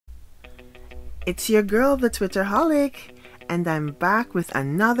It's your girl, the Twitterholic, and I'm back with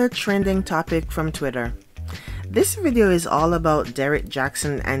another trending topic from Twitter. This video is all about Derrick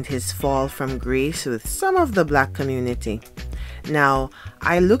Jaxn and his fall from grace with some of the black community. Now,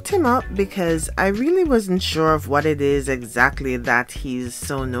 I looked him up because I really wasn't sure of what it is exactly that he's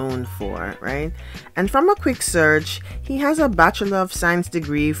so known for, right? And from a quick search, he has a Bachelor of Science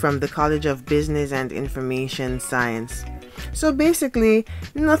degree from the College of Business and Information Science. So basically,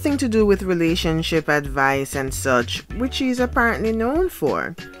 nothing to do with relationship advice and such, which he's apparently known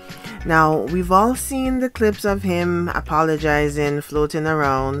for. Now, we've all seen the clips of him apologizing, floating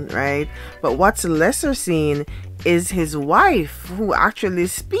around, right? But what's lesser seen is his wife, who actually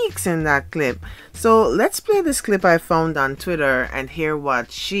speaks in that clip. So let's play this clip I found on Twitter and hear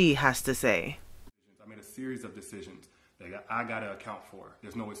what she has to say. I made a series of decisions that I got to account for.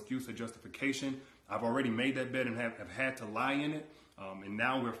 There's no excuse or justification. I've already made that bed and have had to lie in it. And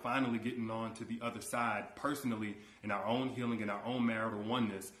now we're finally getting on to the other side personally in our own healing, in our own marital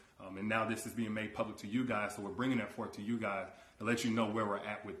oneness. And now this is being made public to you guys. So we're bringing that forth to you guys to let you know where we're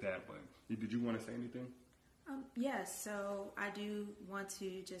at with that. But did you want to say anything? Yes, so I do want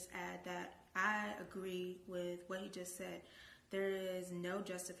to just add that I agree with what he just said. There is no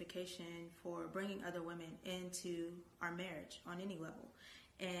justification for bringing other women into our marriage on any level.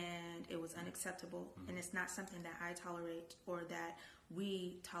 And it was unacceptable, and it's not something that I tolerate or that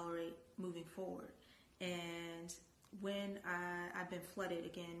we tolerate moving forward. And when I've been flooded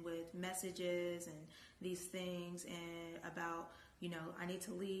again with messages and these things and about, you know, I need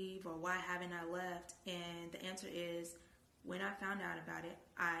to leave or why haven't I left? And the answer is, when I found out about it,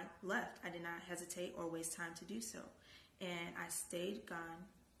 I left. I did not hesitate or waste time to do so. And I stayed gone.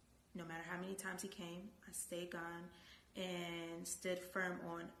 No matter how many times he came, I stayed gone and stood firm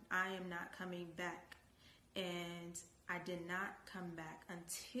on, I am not coming back. And I did not come back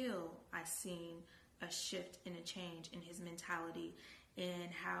until I seen a shift and a change in his mentality, in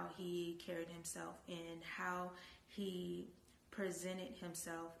how he carried himself, in how he presented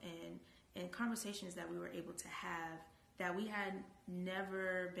himself, in conversations that we were able to have that we had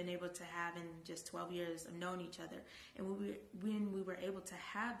never been able to have in just 12 years of knowing each other. And when we were able to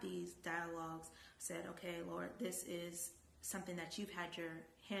have these dialogues, said, okay, Lord, this is something that you've had your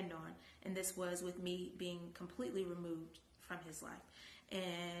hand on, and this was with me being completely removed from his life.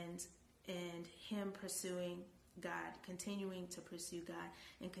 And him pursuing God, continuing to pursue God,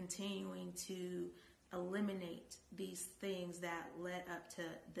 and continuing to eliminate these things that led up to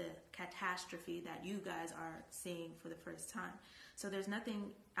the catastrophe that you guys are seeing for the first time. So there's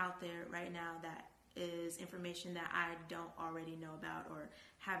nothing out there right now that is information that I don't already know about or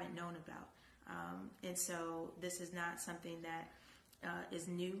haven't known about. And so this is not something that is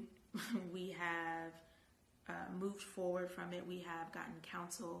new. We have moved forward from it. We have gotten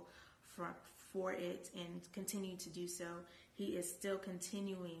counsel for it and continue to do so. He is still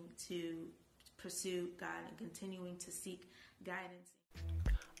continuing to pursue God and continuing to seek guidance.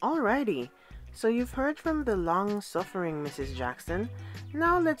 Alrighty, so you've heard from the long-suffering Mrs. Jaxn.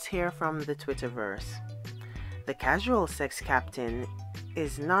 Now let's hear from the Twitterverse. The casual sex captain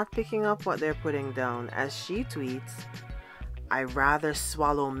is not picking up what they're putting down, as she tweets, "I'd rather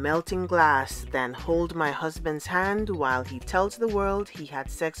swallow melting glass than hold my husband's hand while he tells the world he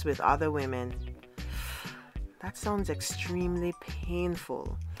had sex with other women." That sounds extremely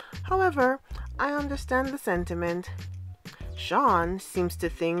painful. However, I understand the sentiment. Sean seems to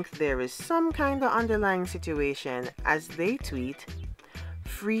think there is some kind of underlying situation, as they tweet,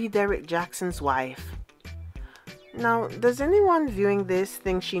 "Free Derrick Jaxn's wife." Now, does anyone viewing this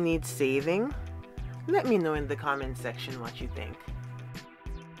think she needs saving? Let me know in the comment section what you think.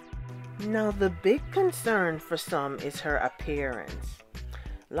 Now, the big concern for some is her appearance.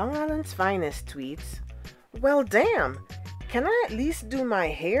 Long Island's Finest tweets, "Well, damn, can I at least do my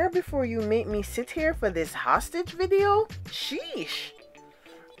hair before you make me sit here for this hostage video? Sheesh."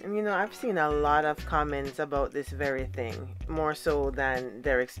 And you know, I've seen a lot of comments about this very thing, more so than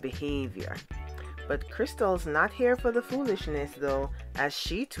Derrick's behavior. But Crystal's not here for the foolishness though, as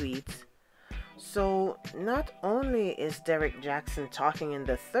she tweets, "So not only is Derrick Jaxn talking in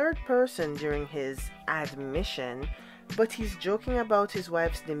the third person during his admission, but he's joking about his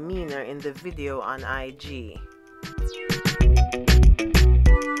wife's demeanor in the video on IG."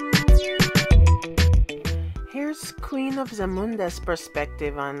 Here's Queen of Zamunda's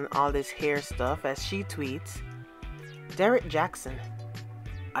perspective on all this hair stuff, as she tweets, "Derrick Jaxn,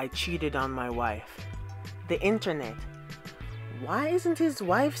 I cheated on my wife. The internet, why isn't his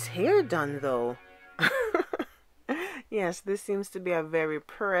wife's hair done though?" Yes, this seems to be a very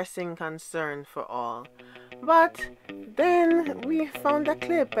pressing concern for all. But then we found a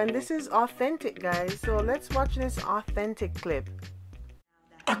clip, and this is authentic, guys. So let's watch this authentic clip.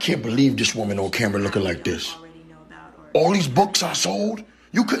 I can't believe this woman on camera looking like this. All these books I sold,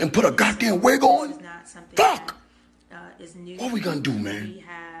 you couldn't put a goddamn wig on? Fuck! What we gonna do, man?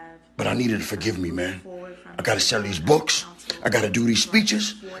 But I need her to forgive me, man. I gotta sell these books. I gotta do these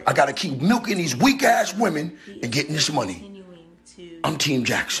speeches. I gotta keep milking these weak-ass women and getting this money. I'm Team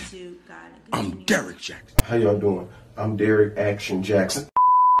Jackson. I'm Derrick Jaxn. How y'all doing? I'm Derrick Action Jackson.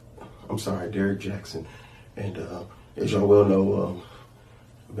 I'm sorry, Derrick Jaxn. And as y'all well know,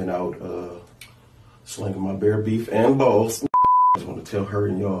 I've been out slinging my bare beef and balls. I just want to tell her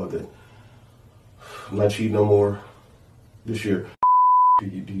and y'all that I'm not cheating no more this year. Do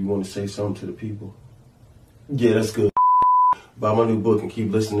you want to say something to the people? Yeah, that's good. Buy my new book and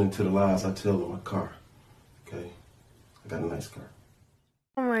keep listening to the lies I tell in my car. Okay? I got a nice car.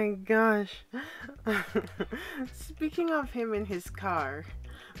 Oh my gosh. Speaking of him in his car,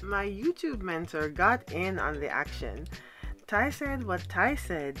 my YouTube mentor got in on the action. Ty said what Ty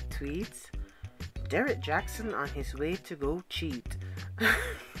said tweets, Derrick Jaxn on his way to go cheat.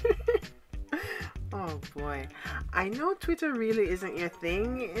 Oh boy. I know Twitter really isn't your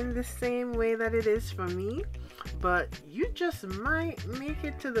thing in the same way that it is for me, but you just might make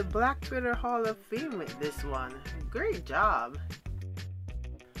it to the Black Twitter Hall of Fame with this one. Great job.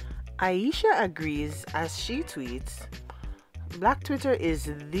 Aisha agrees as she tweets, Black Twitter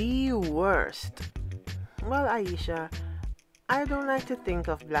is the worst. Well, Aisha, I don't like to think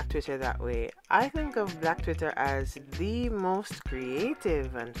of Black Twitter that way. I think of Black Twitter as the most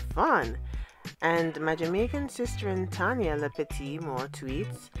creative and fun. And my Jamaican sister in Tanya Le Petit more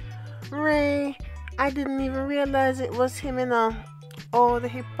tweets, Ray, I didn't even realize it was him, you know. Oh, the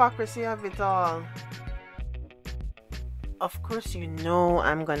hypocrisy of it all. Of course, you know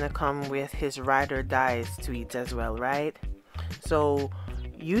I'm gonna come with his ride or dies tweets as well, right? So,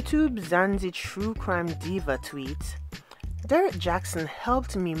 YouTube Zanzi True Crime Diva tweets, Derrick Jaxn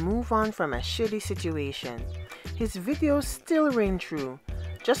helped me move on from a shitty situation. His videos still reign true.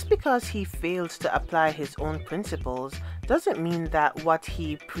 Just because he fails to apply his own principles doesn't mean that what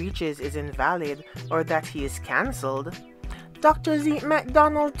he preaches is invalid or that he is cancelled. Doctors eat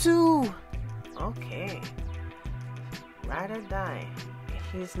McDonald's too! Okay. Ride or die.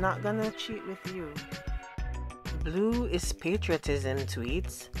 He's not gonna cheat with you. Blue is patriotism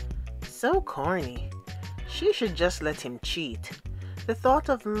tweets, so corny. She should just let him cheat. The thought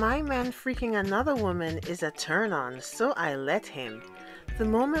of my man freaking another woman is a turn on, so I let him. The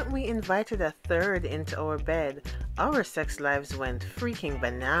moment we invited a third into our bed, our sex lives went freaking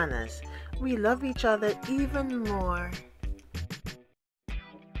bananas. We love each other even more.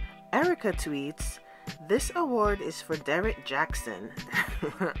 Erica tweets, this award is for Derrick Jaxn.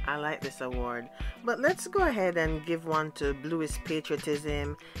 I like this award. But let's go ahead and give one to Blue's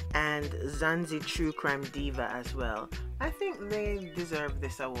Patriotism and Zanzi True Crime Diva as well. I think they deserve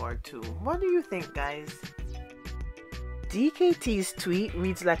this award too. What do you think, guys? DKT's tweet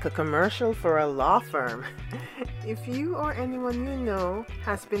reads like a commercial for a law firm. If you or anyone you know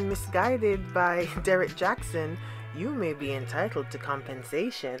has been misguided by Derrick Jaxn, you may be entitled to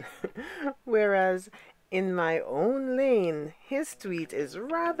compensation. Whereas in my own lane, his tweet is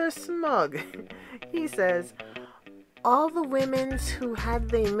rather smug. He says, all the women who had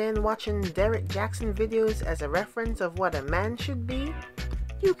their men watching Derrick Jaxn videos as a reference of what a man should be,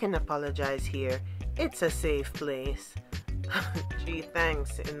 you can apologize here. It's a safe place. Gee,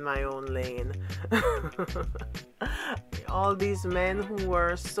 thanks, in my own lane. All these men who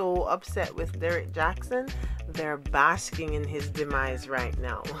were so upset with Derrick Jaxn, they're basking in his demise right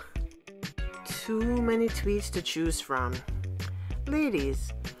now. Too many tweets to choose from.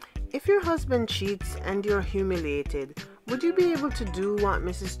 Ladies, if your husband cheats and you're humiliated, would you be able to do what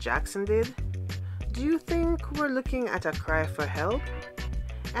Mrs. Jackson did? Do you think we're looking at a cry for help?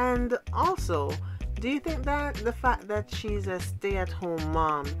 And also, do you think that the fact that she's a stay-at-home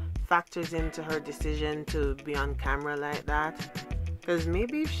mom factors into her decision to be on camera like that? Because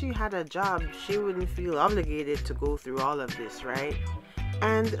maybe if she had a job, she wouldn't feel obligated to go through all of this, right?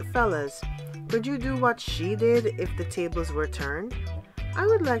 And fellas, could you do what she did if the tables were turned? I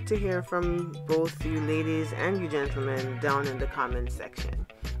would like to hear from both you ladies and you gentlemen down in the comment section.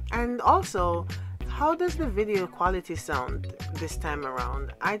 And also, how does the video quality sound this time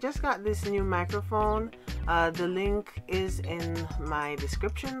around? I just got this new microphone. The link is in my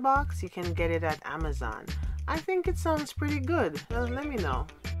description box. You can get it at Amazon. I think it sounds pretty good. Let me know.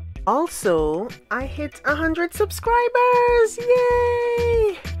 Also, I hit 100 subscribers!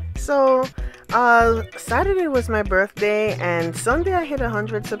 Yay! So, Saturday was my birthday, and Sunday I hit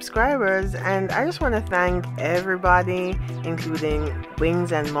 100 subscribers, and I just want to thank everybody, including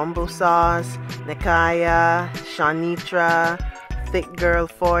Wings and Mumbo Sauce, Nakaya, Shanitra, Thick Girl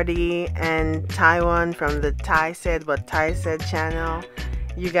 40, and Taiwan from the Thai Said What Thai Said channel.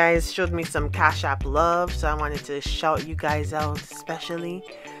 You guys showed me some Cash App love, so I wanted to shout you guys out especially.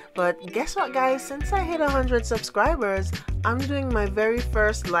 But guess what, guys? Since I hit 100 subscribers, I'm doing my very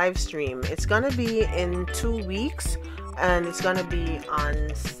first live stream. It's gonna be in 2 weeks, and it's gonna be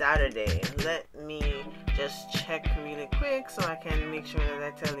on Saturday. Let me just check really quick so I can make sure that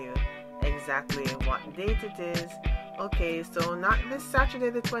I tell you exactly what date it is. Okay, so not this Saturday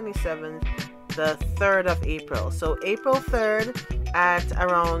the 27th, the 3rd of April. So April 3rd at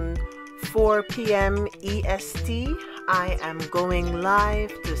around 4 p.m. EST, I am going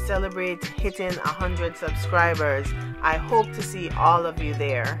live to celebrate hitting 100 subscribers. I hope to see all of you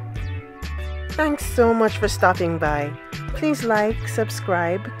there. Thanks so much for stopping by. Please like,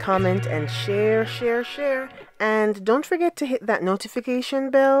 subscribe, comment, and share. And don't forget to hit that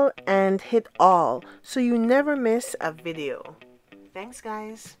notification bell and hit all so you never miss a video. Thanks,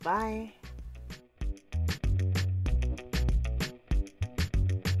 guys. Bye.